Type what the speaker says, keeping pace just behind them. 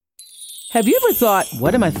Have you ever thought,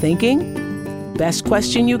 what am I thinking? Best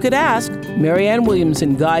question you could ask. Marianne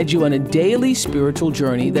Williamson guides you on a daily spiritual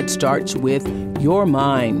journey that starts with your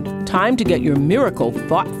mind. Time to get your miracle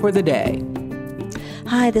thought for the day.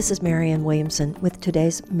 Hi, this is Marianne Williamson with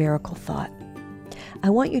today's Miracle Thought. I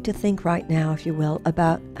want you to think right now, if you will,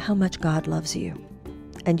 about how much God loves you.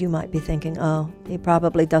 And you might be thinking, oh, he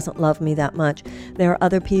probably doesn't love me that much. There are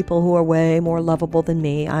other people who are way more lovable than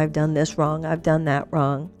me. I've done this wrong. I've done that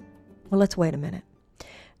wrong. Well, let's wait a minute.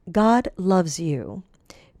 God loves you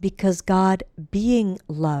because God, being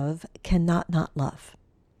love, cannot not love.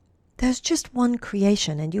 There's just one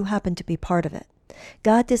creation, and you happen to be part of it.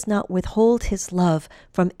 God does not withhold his love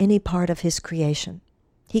from any part of his creation.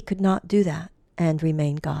 He could not do that and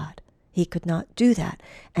remain God. He could not do that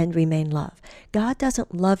and remain love. God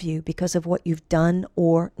doesn't love you because of what you've done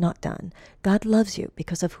or not done. God loves you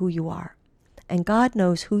because of who you are. And God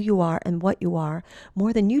knows who you are and what you are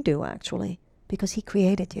more than you do, actually, because he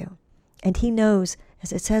created you. And he knows,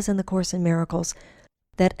 as it says in the Course in Miracles,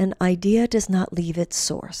 that an idea does not leave its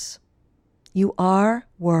source. You are,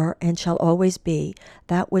 were, and shall always be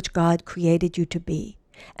that which God created you to be.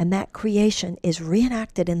 And that creation is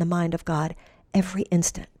reenacted in the mind of God every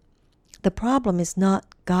instant. The problem is not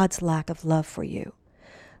God's lack of love for you.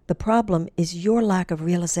 The problem is your lack of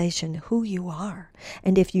realization who you are.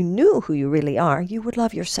 And if you knew who you really are, you would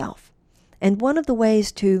love yourself. And one of the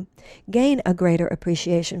ways to gain a greater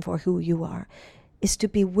appreciation for who you are is to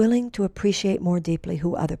be willing to appreciate more deeply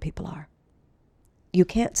who other people are. You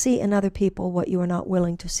can't see in other people what you are not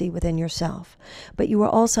willing to see within yourself. But you are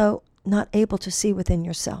also not able to see within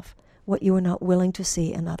yourself what you are not willing to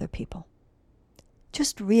see in other people.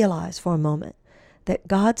 Just realize for a moment that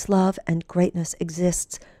God's love and greatness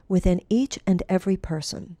exists within each and every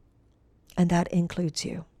person, and that includes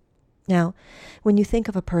you. Now, when you think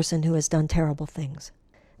of a person who has done terrible things,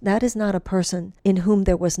 that is not a person in whom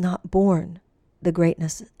there was not born the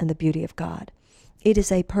greatness and the beauty of God. It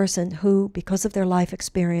is a person who, because of their life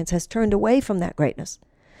experience, has turned away from that greatness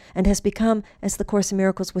and has become, as the Course in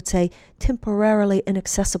Miracles would say, temporarily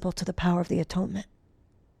inaccessible to the power of the atonement.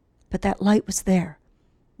 But that light was there.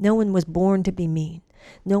 No one was born to be mean.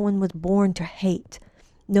 No one was born to hate.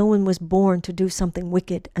 No one was born to do something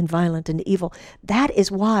wicked and violent and evil. That is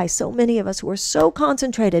why so many of us who are so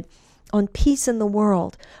concentrated on peace in the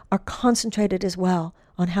world are concentrated as well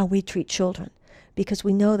on how we treat children. Because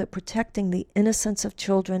we know that protecting the innocence of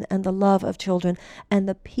children and the love of children and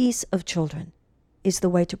the peace of children is the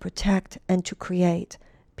way to protect and to create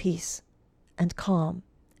peace and calm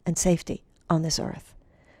and safety on this earth.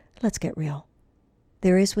 Let's get real.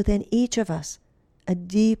 There is within each of us a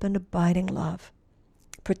deep and abiding love.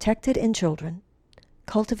 Protect it in children,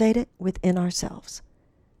 cultivate it within ourselves,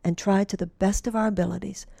 and try to the best of our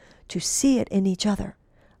abilities to see it in each other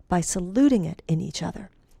by saluting it in each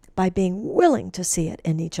other, by being willing to see it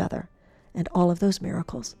in each other, and all of those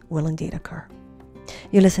miracles will indeed occur.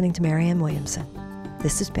 You're listening to Marianne Williamson.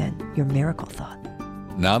 This has been your Miracle Thought.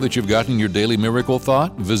 Now that you've gotten your daily miracle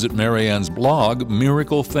thought, visit Marianne's blog,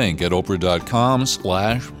 MiracleThink, at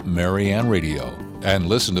oprah.com/Marianne Radio. And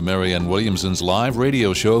listen to Marianne Williamson's live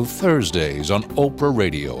radio show Thursdays on Oprah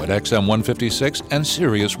Radio at XM 156 and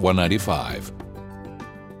Sirius 195.